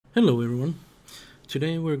Hello everyone.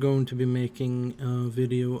 Today we're going to be making a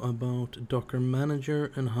video about Docker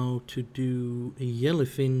Manager and how to do a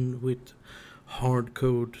Jellyfin with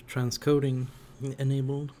hardcode transcoding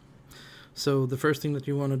enabled. So the first thing that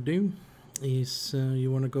you want to do is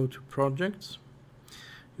you want to go to projects.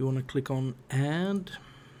 You want to click on add.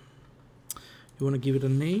 You want to give it a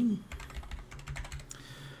name.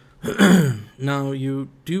 Now you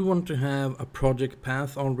do want to have a project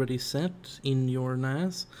path already set in your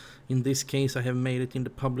NAS. In this case I have made it in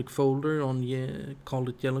the public folder on called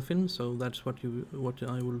it Jellyfin, so that's what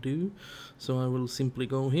I will do. So I will simply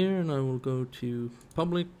go here and I will go to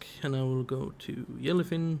public and I will go to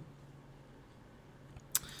Jellyfin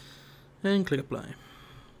and click apply.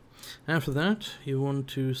 After that you want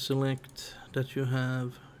to select that you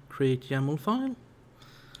have create YAML file.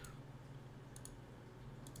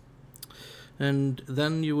 And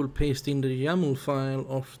then you will paste in the YAML file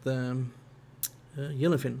of the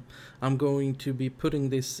Jellyfin. I'm going to be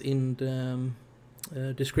putting this in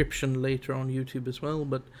the description later on YouTube as well,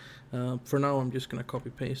 but for now I'm just going to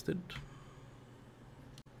copy paste it.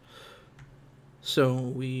 So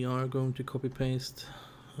we are going to copy paste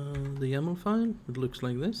the YAML file. It looks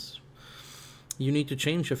like this. You need to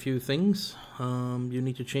change a few things. You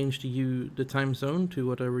need to change the time zone to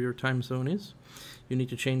whatever your time zone is. You need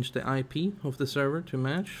to change the IP of the server to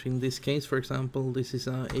match. In this case, for example, this is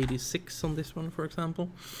 86 on this one, for example.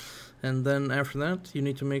 And then after that, you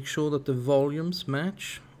need to make sure that the volumes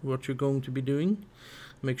match what you're going to be doing.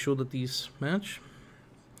 Make sure that these match.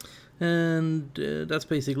 And that's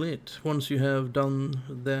basically it. Once you have done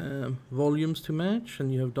the volumes to match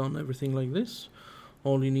and you have done everything like this,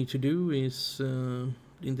 all you need to do is, in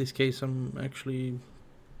this case, I'm actually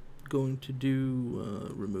going to do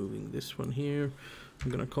removing this one here. I'm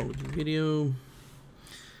gonna call it video,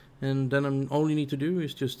 and then all you need to do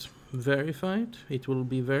is just verify it. It will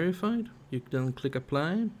be verified. You then click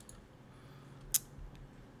apply.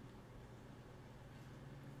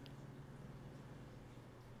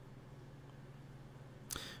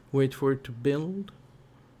 Wait for it to build.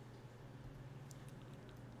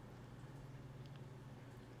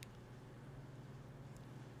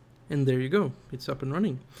 And there you go, it's up and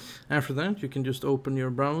running. After that, you can just open your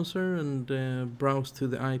browser and browse to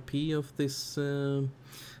the IP of this on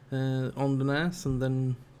the NAS, and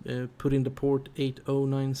then put in the port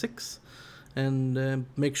 8096. And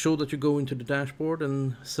make sure that you go into the dashboard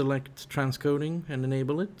and select transcoding and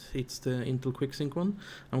enable it. It's the Intel QuickSync one.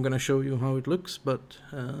 I'm going to show you how it looks, but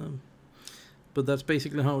that's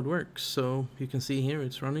basically how it works. So you can see here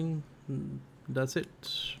it's running. That's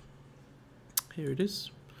it. Here it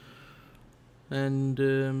is. And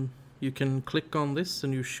you can click on this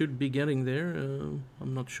and you should be getting there.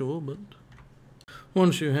 I'm not sure, but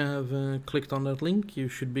once you have clicked on that link, you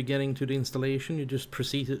should be getting to the installation. You just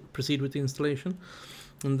proceed with the installation,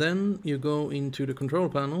 and then you go into the control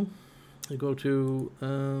panel. You go to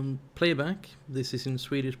playback. This is in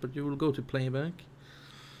Swedish, but you will go to playback.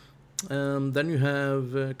 Then you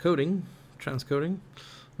have coding, transcoding,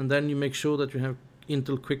 and then you make sure that you have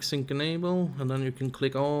Intel QuickSync enable, and then you can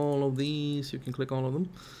click all of these. You can click all of them,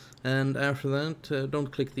 and after that, don't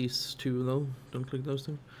click these two though. Don't click those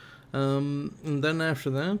two. And then after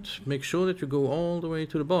that, make sure that you go all the way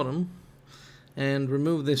to the bottom and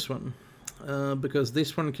remove this one, because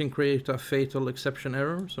this one can create a fatal exception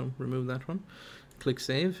error. So remove that one. Click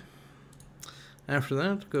save. After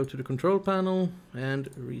that, go to the control panel and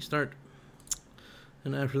restart.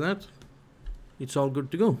 And after that, it's all good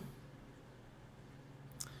to go.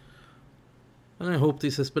 And I hope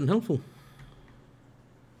this has been helpful.